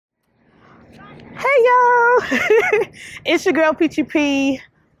Hey y'all, it's your girl Peachy P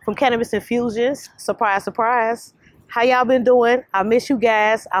from Cannabis Infusions. Surprise, surprise. How y'all been doing? I miss you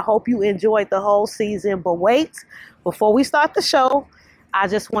guys. I hope you enjoyed the whole season. But wait, before we start the show, I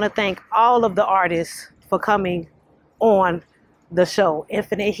just want to thank all of the artists for coming on the show.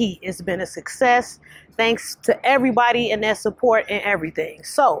 Infinite Heat, it's been a success. Thanks to everybody and their support and everything.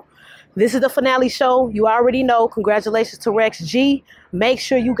 So this is the finale show. You already know. Congratulations to Rex G. Make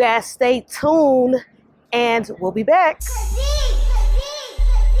sure you guys stay tuned and we'll be back.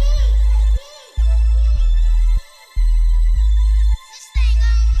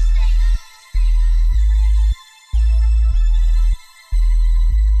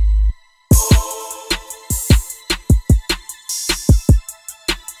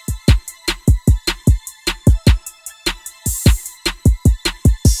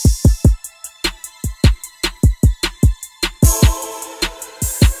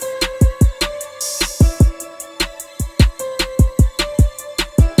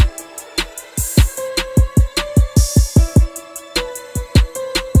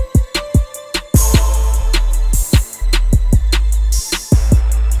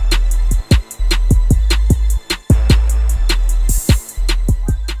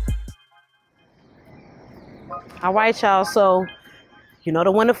 All right, y'all. So, you know,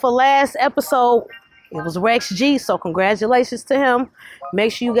 the winner for last episode, it was Rex G. So congratulations to him.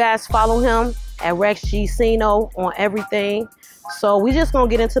 Make sure you guys follow him at Rex G Cino on everything. So we just gonna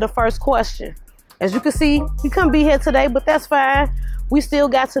get into the first question. As you can see, he couldn't be here today, but that's fine. We still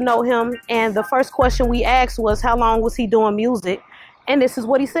got to know him. And the first question we asked was, how long was he doing music? And this is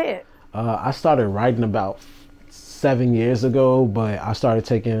what he said. I started writing about 7 years ago, but I started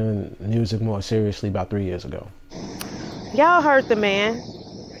taking music more seriously about 3 years ago. Y'all heard the man.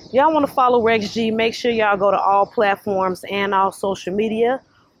 Y'all want to follow Rex G, make sure y'all go to all platforms and all social media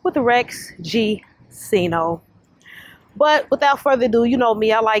with Rex G Cino. But without further ado, you know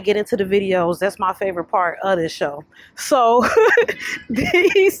me, I like getting into the videos. That's my favorite part of this show. So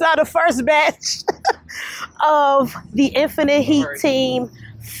he saw the first batch of the Infinite Heat team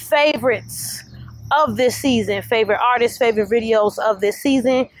favorites of this season, favorite artists, favorite videos of this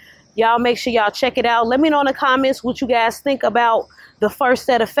season. Y'all make sure y'all check it out. Let me know in the comments what you guys think about the first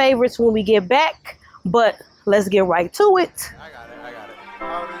set of favorites when we get back. But let's get right to it. I got it.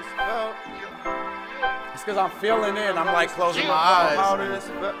 It's because I'm feeling it. I'm like closing my eyes. I'm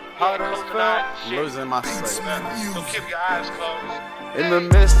losing my sleep. So keep your eyes closed. In the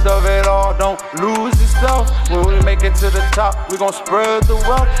midst of it all, don't lose yourself. When we make it to the top, we gon' spread the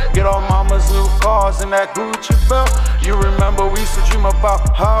wealth. Get our mama's new cars and that Gucci belt. You remember we used to dream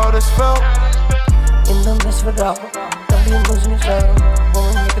about how this felt. In the midst of it all, don't be losing yourself. When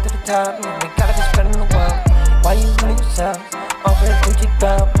we make it to the top, we gotta be spreading the wealth. Why you hurting yourself? Off of that Gucci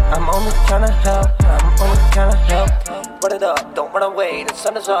belt. I'm only tryna help. Run it up, don't run away. The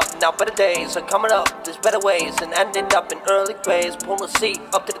sun is up, now better days are coming up. There's better ways and ending up in early grades. Pull a seat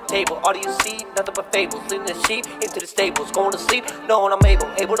up to the table. All you see, nothing but fables. Leading the sheep into the stables. Going to sleep, knowing I'm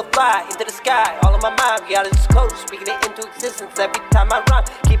able to fly into the sky. All in my mind, reality's close. Speaking it into existence every time I rhyme.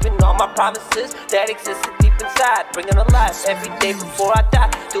 Keeping all my promises that existed deep inside. Bringing a life every day before I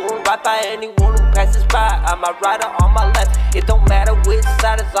die. Doing right by anyone who passes by. I'm my right or on my left. It don't matter which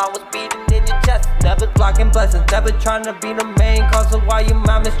side, as long as beating in your chest. Never blocking blessings, never trying to be the main cause of why your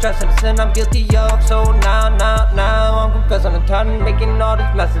mind is stressing. The sin I'm guilty of, so now I'm confessing. I'm tired of making all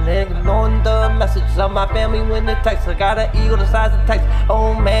these messes, ignoring the messages of my family when they text. I got an ego the size of text.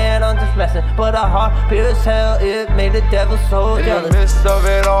 Oh man, I'm just messing, but a heart pure as hell. It made the devil so jealous. In the midst of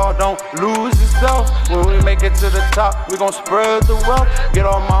it all, don't lose yourself. When we make it to the top, we gon' spread the wealth. Get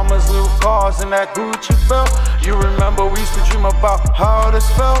our mama's new cars and that Gucci belt. You remember we used to dream about how this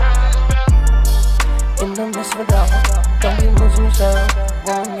felt. In the midst of it all, don't be losing yourself.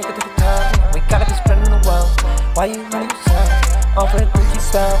 When we make it to the top, we gotta be spreading the wealth. Why you hurting yourself? Off of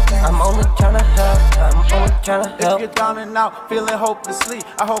Gucci belt. I'm only tryna help. If you're down and out, feeling hopelessly,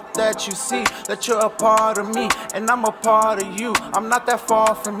 I hope that you see that you're a part of me and I'm a part of you. I'm not that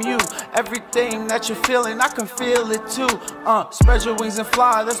far from you. Everything that you're feeling, I can feel it too. Spread your wings and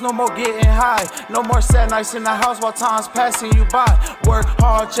fly. There's no more getting high. No more sad nights in the house while time's passing you by. Work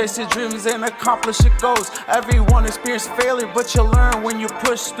hard, chase your dreams and accomplish your goals. Everyone experiences failure, but you learn when you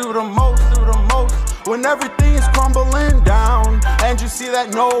push through the most. When everything is crumbling down and you see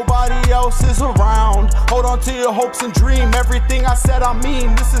that nobody else is around, hold on to your hopes and dream. Everything I said I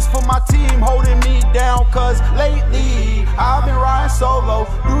mean. This is for my team holding me down. down, cause lately I've been riding solo.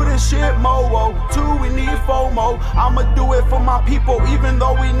 Do this shit mo-wo, 2 we need FOMO. I'ma do it for my people, even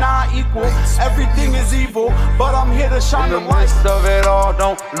though we not equal. Everything is evil, but I'm here to shine the light. In the midst of it all,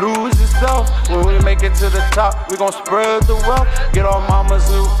 don't lose yourself. When we make it to the top, we gon' spread the wealth. Get our mama's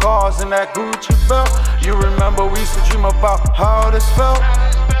new cars and that Gucci belt. You remember we used to dream about how this felt.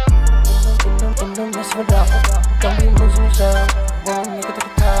 In the midst of it all, don't be losing yourself. When we make it to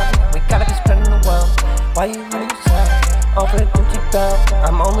the top, we gotta be spreading the wealth. Why you running yourself? Over the Gucci belt.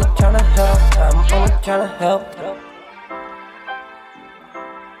 I'm only tryna help. I'm only tryna help.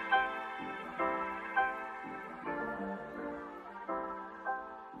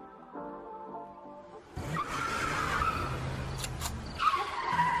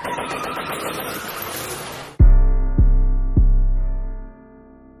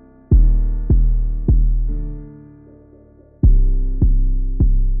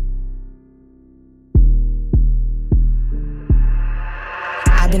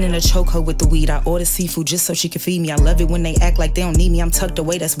 Been in a chokehold with the weed. I order seafood just so she can feed me. I love it when they act like they don't need me. I'm tucked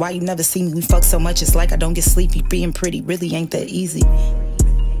away, that's why you never see me. We fuck so much, it's like I don't get sleepy. Being pretty really ain't that easy.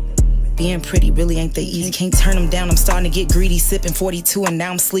 Being pretty really ain't that easy. Can't turn them down, I'm starting to get greedy. Sipping 42 and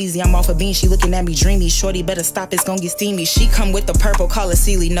now I'm sleazy. I'm off a bean, she looking at me dreamy. Shorty better stop, it's gonna get steamy. She come with the purple, call her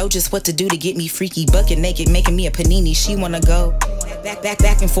Sealy. Know just what to do to get me freaky. Bucket naked, making me a panini. She wanna go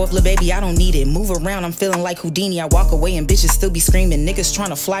back and forth, little baby, I don't need it. Move around, I'm feeling like Houdini. I walk away and bitches still be screaming. Niggas trying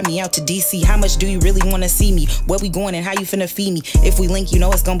to fly me out to DC. How much do you really wanna see me? Where we going and how you finna feed me? If we link, you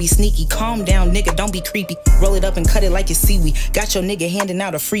know it's gonna be sneaky. Calm down, nigga, don't be creepy. Roll it up and cut it like it's seaweed. Got your nigga handing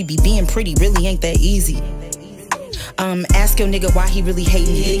out a freebie. Being pretty really ain't that easy. Ask your nigga why he really hate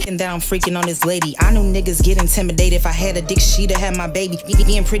me. Thinking that I'm freaking on his lady. I know niggas get intimidated. If I had a dick, she'd have had my baby.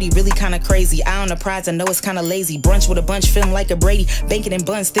 Being pretty really kinda crazy. Eye on the prize, I know it's kinda lazy. Brunch with a bunch, feeling like a Brady. Bacon and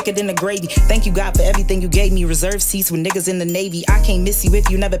buns, thicker than the gravy. Thank you God for everything you gave me. Reserved seats with niggas in the Navy. I can't miss you if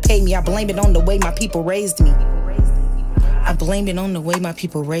you never pay me. I blame it on the way my people raised me. I blame it on the way my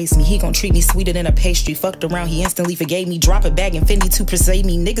people raised me. He gon' treat me sweeter than a pastry. Fucked around, he instantly forgave me. Drop a bag and Fendi to persuade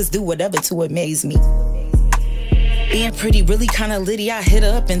me. Niggas do whatever to amaze me. Being pretty really kinda litty. I hit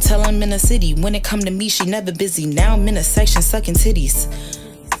her up and tell her I'm in the city. When it come to me, she never busy. Now I'm in a section sucking titties.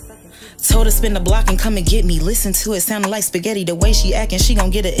 Told her spin the block and come and get me. Listen to it, sounding like spaghetti. The way she acting, she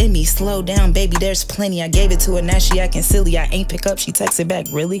gon' get an Emmy. Slow down, baby, there's plenty. I gave it to her, now she acting silly. I ain't pick up, she texted back,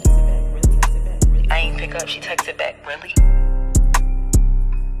 really? I ain't pick up, she texted back, really?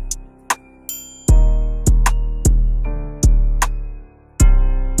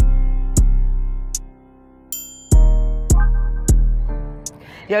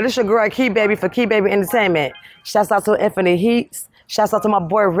 Yo, this your girl Key Baby for Key Baby Entertainment. Shouts out to Infinite Heats. Shouts out to my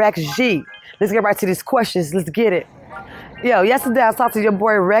boy Rex G. Let's get right to these questions. Let's get it. Yo, yesterday I talked to your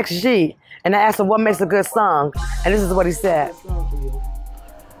boy Rex G, and I asked him what makes a good song, and this is what he said.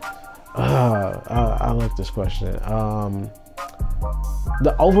 I like this question.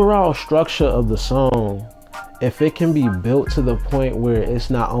 The overall structure of the song, if it can be built to the point where it's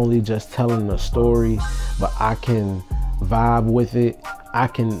not only just telling a story, but I can vibe with it, I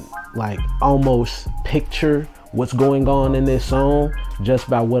can like almost picture what's going on in this song just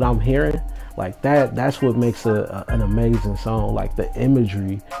by what I'm hearing. Like that's what makes an amazing song, like the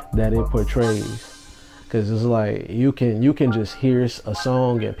imagery that it portrays. Cause it's like you can just hear a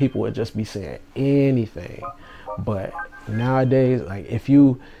song and people would just be saying anything. But nowadays, like if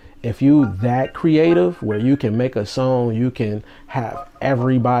you that creative where you can make a song, you can have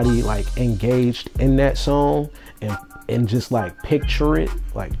everybody like engaged in that song and just like picture it,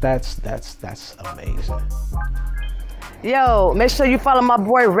 like that's amazing. Yo, make sure you follow my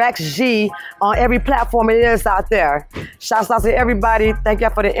boy Rex G on every platform it is out there. Shouts out to everybody. Thank y'all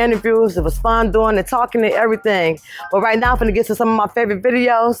for the interviews. It was fun doing and talking and everything. But right now I'm gonna get to some of my favorite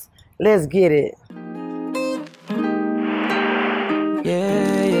videos. Let's get it.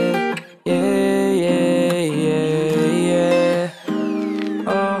 Yeah, yeah, yeah, yeah, yeah, yeah.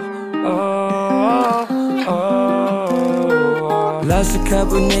 Oh. Lost a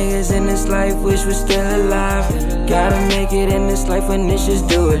couple niggas in this life, wish we're still alive. Gotta make it in this life when it's just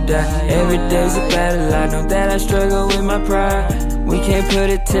do or die. Every day's a battle, I know that I struggle with my pride. We can't put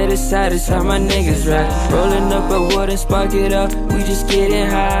it to the side, it's how my niggas ride. Rolling up a wood and spark it up, we just getting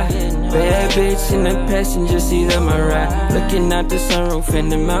high. Bad bitch in the passenger seat of my ride. Looking out the sunroof in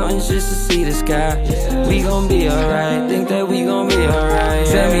the mountains just to see the sky. We gon' be alright, think that we gon' be alright.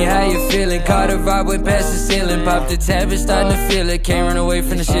 Tell me how you feel feeling. Caught a vibe with past the ceiling. Pop the tab and starting to feel it. Can't run away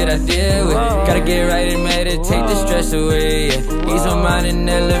from the shit I deal with. Gotta get right and meditate the stress away, yeah. Ease my mind and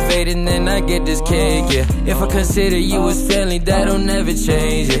elevate, and then I get this kick, yeah. If I consider you as family, that'll never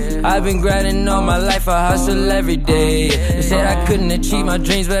change, yeah. I've been grinding all my life, I hustle every day, yeah. They said I couldn't achieve my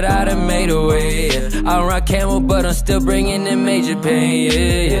dreams, but I'd have made a way, yeah. I don't rock camel, but I'm still bringing in major pain,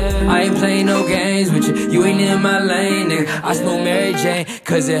 yeah. I ain't playing no games with you, you ain't in my lane, nigga. I smoke Mary Jane,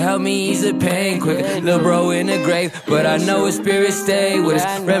 cause it helped me ease the pain quicker. Lil' bro in the grave, but I know his spirit stay with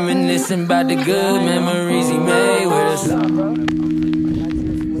us. Reminiscing about the good memories he made with us.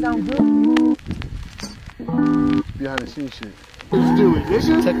 Behind the scenes shit. Let's do it,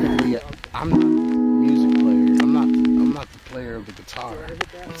 nigga. Technically, I'm not the music player. I'm not the player of the guitar.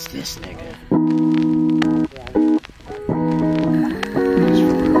 It's this nigga.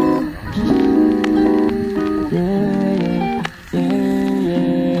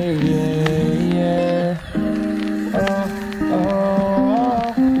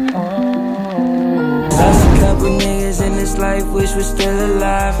 Life, wish we're still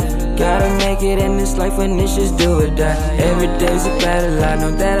alive. Gotta make it in this life when this just do or die. Every day's a battle, I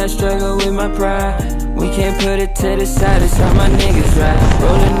know that I struggle with my pride. We can't put it to the side, it's how my niggas ride.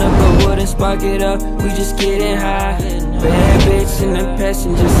 Rolling up a wood and spark it up, we just getting high. Bad bitch in the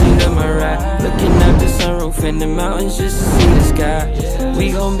passenger seat of my ride. Looking out the sunroof in the mountains just to see the sky.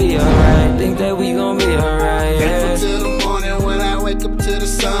 We gon' be alright, think that we gon' be alright, yeah. Grateful till the morning when I wake up to the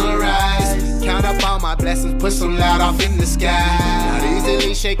sunrise. Count up all my blessings, put some loud off in the sky. Not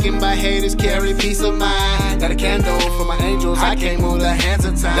easily shaken by haters, carry peace of mind. Got a candle for my angels, I can't move the hands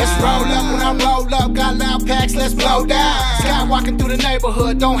of time. Let's roll up when I roll up, got loud packs, let's blow down. Skywalking through the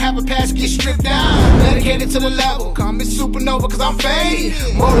neighborhood, don't have a pass, get stripped down. Dedicated to the level, call me supernova cause I'm fade.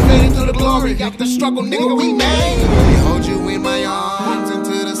 Motivated through the glory, after the struggle, nigga, we made. Let me hold you in my arms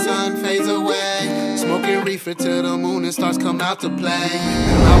until the sun fades away. Smoking reefer till the moon and stars come out to play.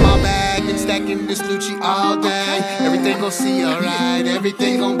 Around my bag and stacking this Lucci all day. Everything gon' see alright,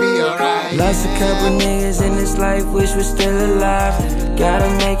 everything gon' be alright. Lost a couple niggas in this life, wish we're still alive. Gotta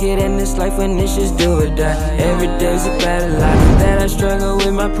make it in this life when this just do or die. Every day's a battle, I know that I struggle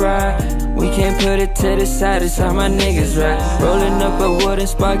with my pride. We can't put it to the side, it's how my niggas ride. Rolling up a wood and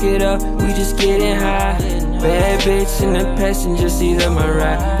spark it up, we just getting high. Bad bitch in the passenger seat of my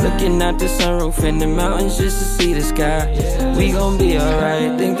ride. Looking out the sunroof in the mountains just to see the sky. We gon' be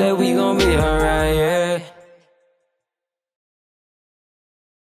alright, think that we gon' be alright, yeah.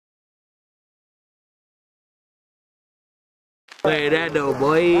 Play that though,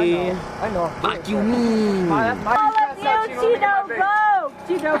 boy. I know. Fuck you mean. All of you, Cheeto, go!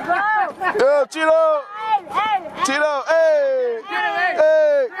 Cheeto, go! Yo, Cheeto! Hey, hey, Cheeto, hey!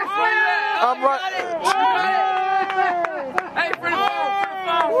 Hey! I'm right. Hey, for the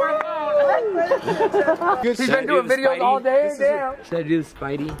phone, He's been doing videos all day. Damn. Should I do the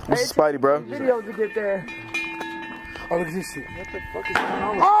Spidey? This is Spidey, bro. Videos to get there. Oh, look at this shit. What the fuck is going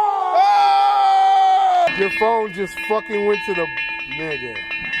on? Oh! Your phone just fucking went to the nigga.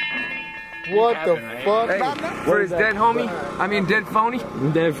 What the fuck? Hey, for his dead homie? I mean dead phony?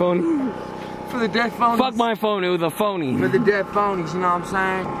 Dead phony? For the dead phonies. Fuck my phone, it was a phony. For the dead phonies, you know what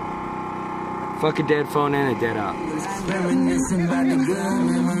I'm saying? Fuck a dead phone and a dead op.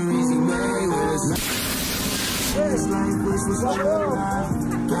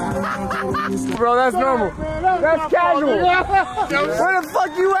 Bro, that's normal. That's casual. Where the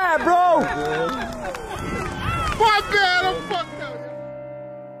fuck you at, bro? Fuck that, I'm fucked up.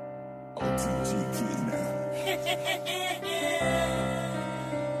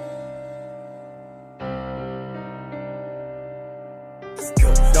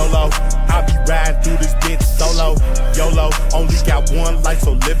 YOLO, I be riding through this bitch solo. YOLO, only got one life,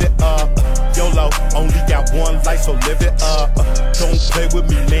 so live it up. YOLO, only got one life, so live it up. Don't play with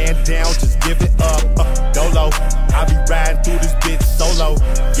me, man down, just give it up. YOLO, I be riding through this bitch solo.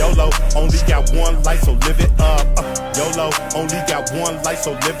 YOLO, only got one life, so live it up. YOLO, only got one life,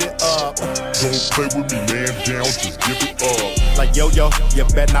 so live it up. Don't play with me, man down, just give it up. Like yo-yo, you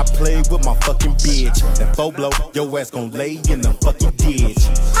better not play with my fucking bitch. That faux blow, your ass gon' lay in the fucking ditch.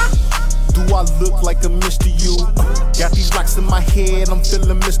 Do I look like a Mr. You? Got these rocks in my head, I'm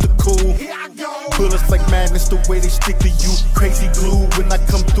feeling Mr. Cool. Bullets like magnets, the way they stick to you. Crazy glue, when I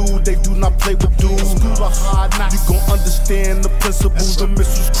come through, they do not play with dudes. School of hard knocks, you gon' understand. understand the principles. The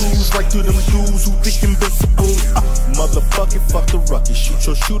missiles cruise right through them dudes who think invincible. Motherfucking fuck the ruckus. Shoot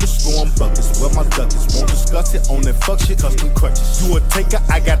your shooter, scoring buckets. Where my duck is, won't discuss it. On that fuck shit, custom crutches. You a taker,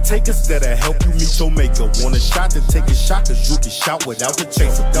 I got takers that'll help you meet your maker. Want a shot to take a shot, cause you can shout without the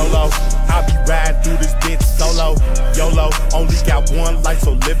chaser. YOLO, I be riding through this bitch solo. YOLO, only got one life,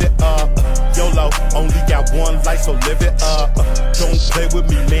 so live it up. YOLO, only got one life, so live it up. Don't play with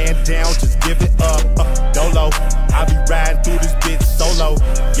me, man down, just give it up. YOLO, I be riding through this bitch solo.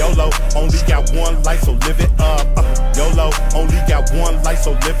 YOLO, only got one life, so live it up. YOLO, only got one life,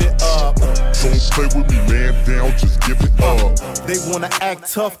 so live it up. Don't play with me, man down, just give it up. They wanna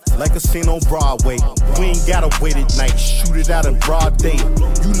act tough like a scene on Broadway. We ain't gotta wait at night, shoot it out in broad day.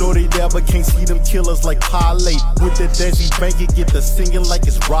 You know they there, but can't see them killers like Parlay. With the Desi Bank, get the singing like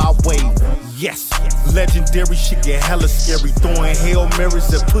it's Rod Wave. Yes, legendary shit get hella scary. Throwing Hail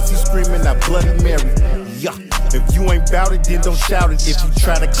Marys at pussy screaming at Bloody Mary. Yeah, if you ain't bout it, then don't shout it. If you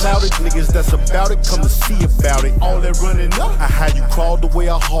try to clout it, niggas that's about it, come to see about it. All that running up, how you crawled away,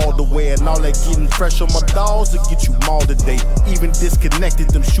 I hauled away. And all that getting fresh on my dogs will get you mauled today. Even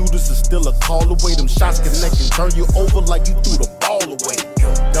disconnected, them shooters are still a call away. Them shots connect and turn you over like you threw the ball away.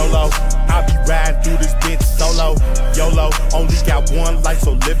 YOLO, I be riding through this bitch solo. YOLO, only got one life,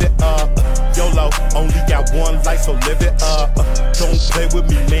 so live it up. YOLO, only got one life, so live it up. Don't play with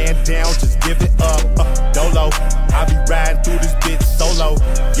me, man down, just give it up. YOLO, I be riding through this bitch solo.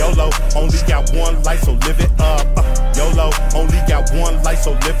 YOLO, only got one life, so live it up. YOLO, only got one life,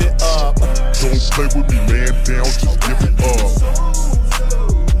 so live it up. Don't play with me, man down, just give it up.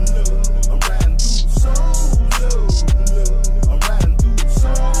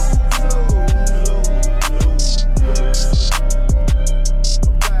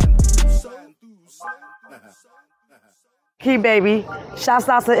 Key baby, shouts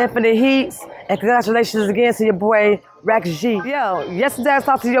out to Infinite Heats, and congratulations again to your boy Rex G. Yo, yesterday I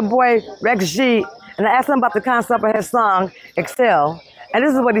talked to your boy Rex G, and I asked him about the concept of his song Excel, and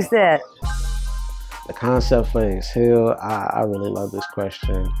this is what he said. The concept for Excel, I really love this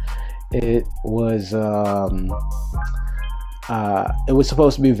question. It was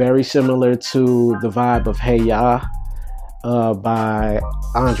supposed to be very similar to the vibe of Hey Ya by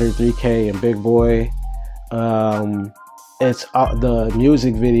Andre 3K and Big Boy. It's the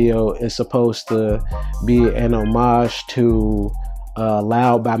music video is supposed to be an homage to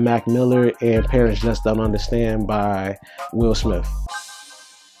Loud by Mac Miller and Parents Just Don't Understand by Will Smith,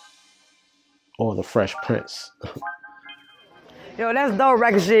 or The Fresh Prince. Yo, that's dope,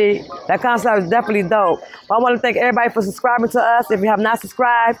 Rex G. That concept is definitely dope. But I want to thank everybody for subscribing to us. If you have not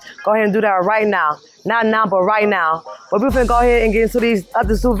subscribed, go ahead and do that right now. Not now, but right now. But we're going to go ahead and get into these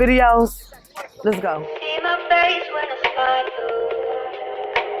other two videos. Let's go. See my face when I spot you.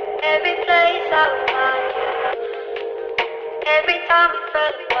 Every place I find you. Every time I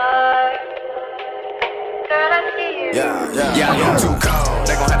press play. Girl, I see you. Yeah, too cold.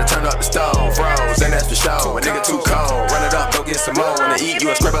 They gon' have to turn up the stove. Froze, and that's for sure. A nigga too cold. Run it up, go get some more. When I eat, you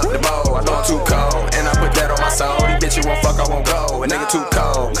a scrap up the bowl. I know I'm too cold, and I put that on my soul. These bitches won't fuck, I won't go. A nigga too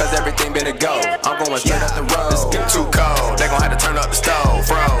cold, cause everything better go. I'm going straight up the road. Too cold. They gon' have to turn up the stove.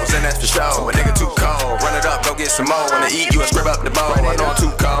 Froze, and that's for sure. A nigga too cold. Run it up, go get some more. When I eat, you a scrap up the bowl. I know I'm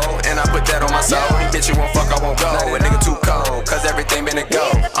too cold, and I put that on my soul. These bitches won't fuck, I won't go. A nigga too cold, cause everything better go.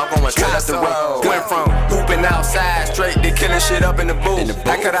 I'm going straight up the road. Went from hooping outside straight to killing shit up in the booth.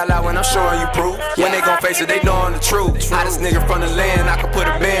 I cut out loud when I'm showing you proof. When they gon' face it, they knowin' the truth. I this nigga from the land, I can put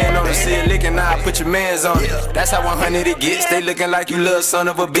a band on it. See it licking, now I put your mans on it. That's how 100 it gets. They looking like you little son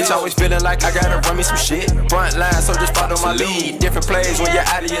of a bitch. Always feeling like I gotta run me some shit. Front line, so just follow my lead. Different plays when you're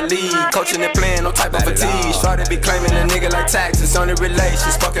out of your league. Coaching and playing, no type of fatigue. Started be claiming a nigga like taxes. Only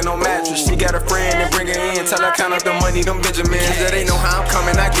relations, fucking on mattress. She got a friend and bring her in. Tell her count up the money, them Benjamins. Yeah, they know how I'm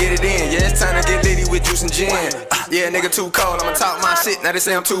coming, I get it in. Yeah, it's time to get litty with juice and gin. Yeah, nigga too cold, I'ma talk my shit. Now they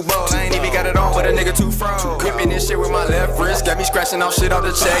say I'm too bold. I ain't even got it on, but a nigga too froze. Gripping this shit with my left wrist. Got me scratching off shit off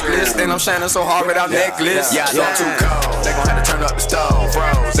the checklist. And I'm shining so hard without necklace. Yeah, I'm too cold. They gon' have to turn up the stove.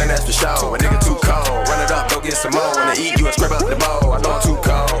 Froze, and that's for sure. A nigga too cold. Run it up, go get some more. When I eat, you a scrap up the bowl. I know I'm too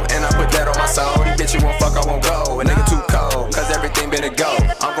cold, and I put that on my soul. These bitches won't fuck, I won't go. A nigga too cold, cause everything better go.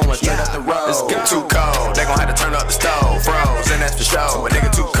 I'm going straight up the road. It's too cold. They gon' have to turn up the stove. Froze, and that's for sure. A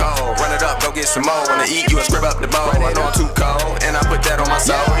nigga too cold. Run it up, go get some more. When I eat, you a scrap up the bowl. I know I'm too cold, and I put that on my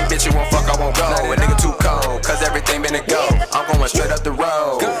soul. These bitches won't fuck, I won't go. A nigga too cold, cause everything better go. I'm going straight up the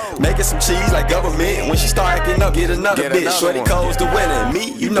road. Making some cheese checks like government. When she start acting up, get another bitch. Shorty codes to winning.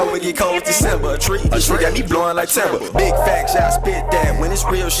 Me, you know it get cold December. A tree got me blowing like timber. Big facts, yeah, I spit that. When it's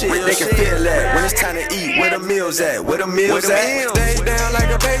real shit, they can feel that. When it's time to eat, where the meals at? Where the meals at? Stay down like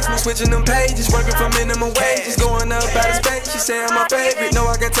a basement, switching them pages, working for minimum wages, going up out of space. She say I'm my favorite. No,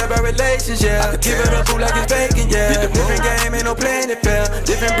 I can tell by relations, yeah. I could give it a boo like it's bacon, yeah. Different game, ain't no playing it fair.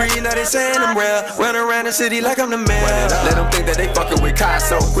 Different breed, now they saying I'm real. Run around the city like I'm the man. Let them think that they fucking with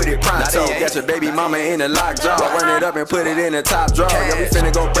Casso. Quit it pronto. Got your baby mama in a lockjaw. Run it up and put it in the top drawer. Yeah, we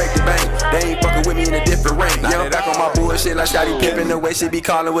finna go break the bank. They ain't fucking with me in a different rank. Yeah, I'm back on my bullshit like Scotty Pippen. The way she be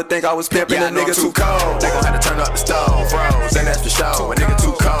calling would think I was pimping. A nigga too cold. They gon' have to turn up the stove. Froze, and that's for sure. A nigga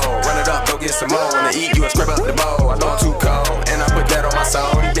too cold. Run it up, go get some more. Wanna eat you and scrub up the bowl. I know I'm too cold, and I put that on my soul.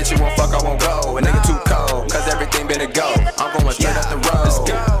 These bitches won't fuck, I won't go. A nigga too cold, cause everything been a go. I'm going straight up the road. Let's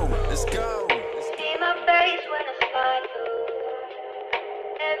go, let's go. See my face when I slide through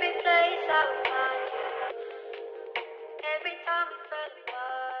every place I find you. Every time I press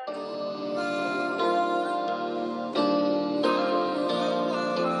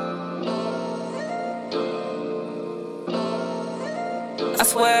I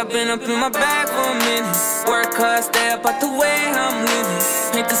swear I've been up in my bag for a minute. Work hard, stay up out the way I'm living.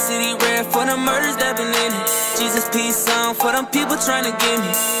 Paint the city red for the murders that been in it. Jesus peace song for them people trying to get me.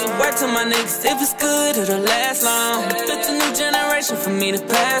 Word to my niggas, if it's good, it'll last long. It's a new generation for me to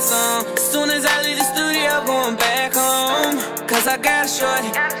pass on. As soon as I leave the studio, going back home. Cause I got a shorty,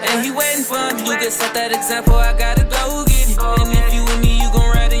 and he waiting for me. You can set that example, I gotta go get it. And if you with me, you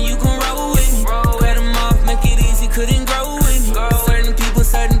gon' ride and you gon' roll with me. Cut them off, make it easy, couldn't grow with me. Certain people,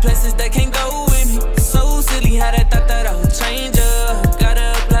 certain places, they can't go with me. So silly how they thought that I would change up.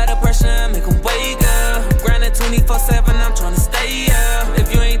 Gotta apply the pressure and make them wake up. Grinding 24/7, I'm tryna stay up.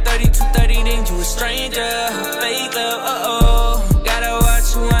 If you ain't 32-30, then you a stranger. Fake love, uh-oh. Gotta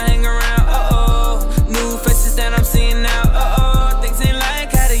watch who I hang around, uh-oh. New faces that I'm seeing now, uh-oh. Things ain't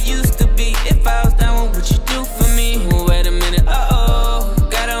like how they used to be. If I was down, what would you do for me? Well, wait a minute, uh-oh.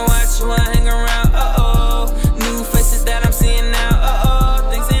 Gotta watch who I hang around, uh-oh. New faces that I'm seeing now,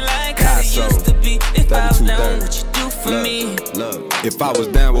 uh-oh. Things ain't like how they used to be. If I was down, what you do for me? Look, if I was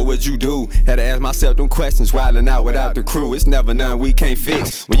down, what would you do? Had to ask myself them questions, wildin' out without the crew. It's never none we can't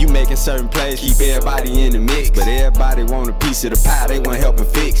fix. When you making certain plays, keep everybody in the mix. But everybody want a piece of the pie, they want help and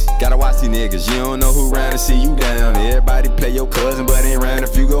fix. Gotta watch these niggas, you don't know who round to see you down. Everybody play your cousin, but ain't round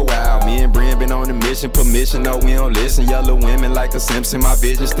if you go wild. Me and Brian been on the mission, permission, no we don't listen. Yellow women like a Simpson, my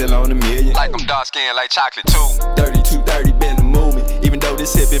vision still on the million. Like I'm dark skinned like chocolate too. 32-30 been the movement. Even though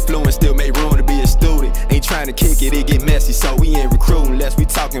this hip influence still make room to be a student. Ain't trying to kick it, it get messy, so we ain't recruiting. Unless we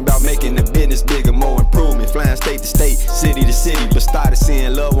talking about making the business bigger, more improvement. Flying state to state, city to city. But started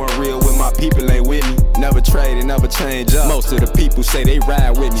seeing love wasn't real when my people ain't with me. Never traded, never change up. Most of the people say they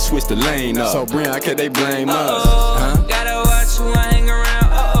ride with me, switch the lane up. So Brian, how can they blame us? Huh? Gotta watch who I hang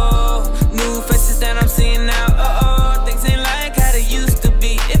around, uh-oh. New faces that I'm seeing now, uh-oh. Things ain't like how they used to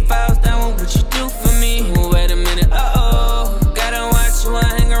be. If I was down, what would you do for me? Well, wait a minute, uh-oh. Gotta watch who I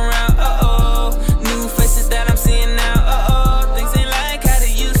hang around, uh-oh. New faces that I'm seeing now, uh-oh. Things ain't like how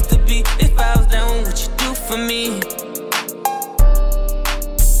they used to be. If I was down, what would you do for me?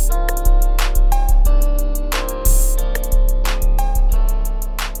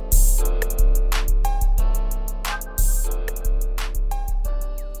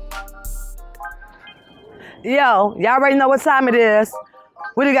 Yo, y'all already know what time it is.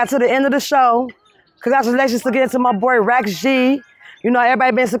 We done got to the end of the show. Congratulations again to my boy Rex G. You know,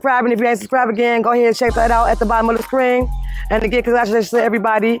 everybody been subscribing. If you ain't subscribed again, go ahead and check that out at the bottom of the screen. And again, congratulations to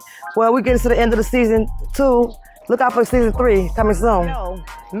everybody. Well, we getting to the end of the season 2. Look out for season 3 coming soon. Yo,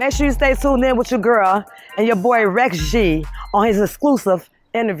 make sure you stay tuned in with your girl and your boy Rex G on his exclusive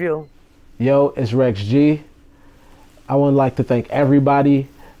interview. Yo, it's Rex G. I would like to thank everybody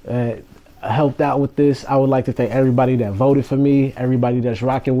that helped out with this. I would like to thank everybody that voted for me, everybody that's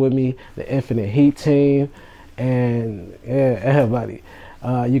rocking with me, the Infinite Heat team, and yeah, everybody.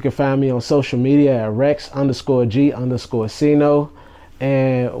 You can find me on social media at Rex_G_Cino,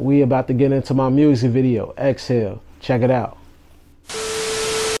 and we about to get into my music video, Exhale. Check it out.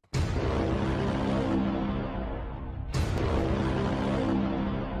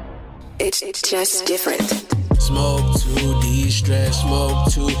 It's just different. Smoke to de-stress, smoke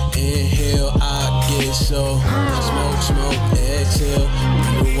to inhale, I get so. Smoke, exhale,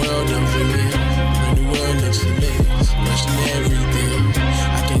 brand new world I'm dreaming, brand new world looks lit, question everything, I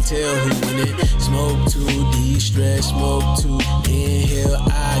can't tell who win it. Smoke to de-stress, smoke to inhale,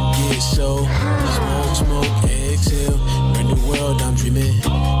 I get so. Smoke, exhale, brand new world I'm dreaming,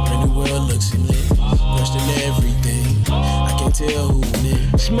 brand new world looks lit, question everything, I can't can't tell who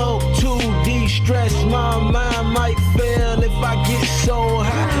win. Smoke to de-stress, my mind might fail if I get so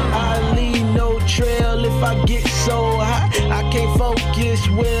high. I leave no trail if I get so high. I can't focus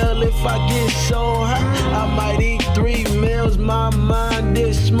well if I get so high. I might eat 3 meals, my mind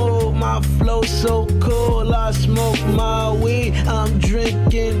is smooth, my flow so cool. I smoke my weed, I'm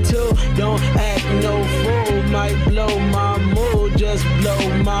drinking too. Don't act no fool, might blow my mood, just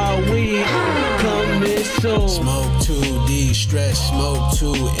blow my weed. Coming soon. Smoke to de-stress, smoke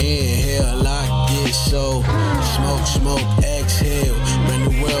to inhale, I get so. Smoke, smoke, exhale. Brand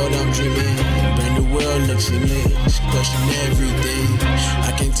new world I'm dreaming, brand new world looks immense. Question everything,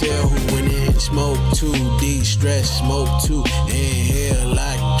 I can't tell who winning. Smoke to de-stress, smoke to inhale,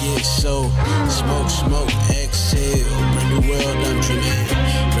 I get so. Smoke, smoke, exhale. Brand new world I'm dreaming,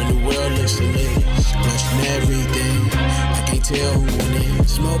 brand new world looks immense. Question everything, I can't tell who winning.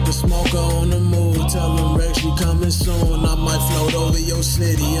 Smoker on the move, tell them Rex you coming soon. I might float over your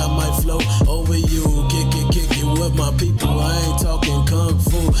city, I might float over you. Kick it with my people, I ain't talking kung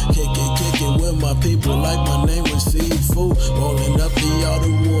fu. Kick it with my people like my name was Seafood. Rolling up the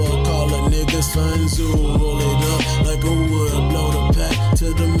outer wood, call a nigga Sun Tzu. Roll it up like a wood, blow the pack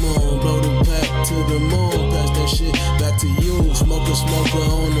to the moon, blow the pack to the moon. Pass that shit back to you. Smoker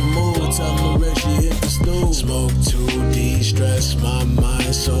on the move, tell them Rex you hit the stool. Smoke to de-stress, my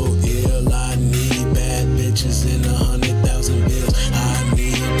mind so ill. I need bad bitches in 100,000 bills. I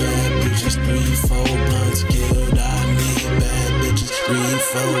need bad bitches, 3-4 blunts killed. I need bad bitches,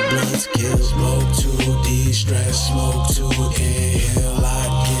 3-4 blunts killed. Smoke to de-stress, smoke to inhale,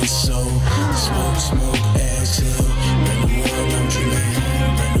 I get so. Smoke, exhale. Brand new world I'm dreaming,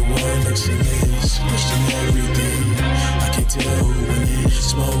 brand new world looks immense. Question everything, I can't tell who winning.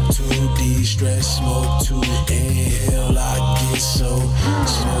 Smoke to de-stress, smoke to inhale, I get so.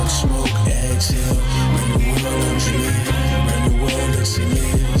 Smoke, exhale. Brand new world I'm dreaming, brand new world looks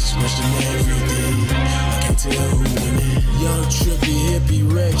immense. Question everything, I can't tell who winning. Young trippy hippie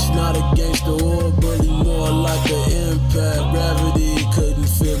Rex, not a gangster or a bully, more like an impact. Gravity couldn't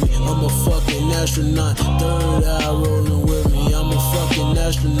feel me. I'm a fucking astronaut. Third eye rolling with me. I'm a fucking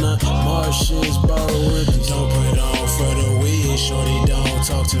astronaut. Martians borrowing. Don't put on for the weed, shorty. Don't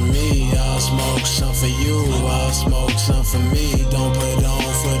talk to me. I'll smoke some for you. I'll smoke some for me. Don't put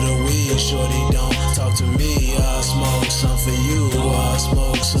on for the weed, shorty. Don't talk to me. I'll smoke some for you. I'll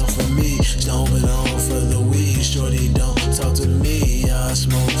smoke some for me. Don't put on for the weed, shorty. Don't talk to me. I'll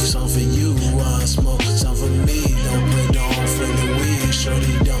smoke some for you. I'll smoke some for me. Don't put on for the weed,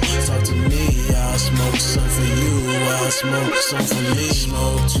 shorty. Don't talk to me. I'll smoke some for you. I'll smoke some for me.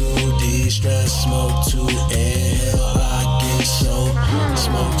 Smoke to de-stress, smoke to inhale, I get so.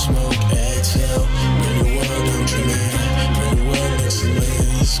 Smoke, exhale. Brand new world I'm dreaming, brand new world looks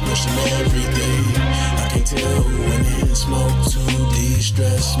immense. Question everything, I can't tell who winning. Smoke to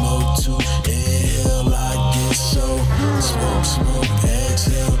de-stress, smoke to inhale, I get so. Smoke,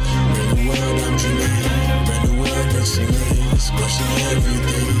 exhale. Brand new world I'm dreaming, brand new world looks immense. Question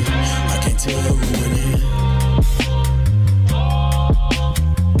everything, I can't tell who winning.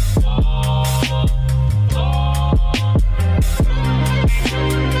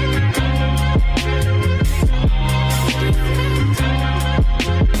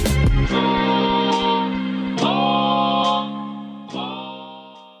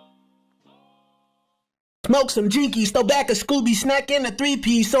 Smoke some jinkies, throw back a Scooby snack in a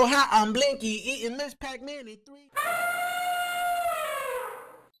 3-piece. So hot I'm blinky, eating Miss Pac-Man in 3.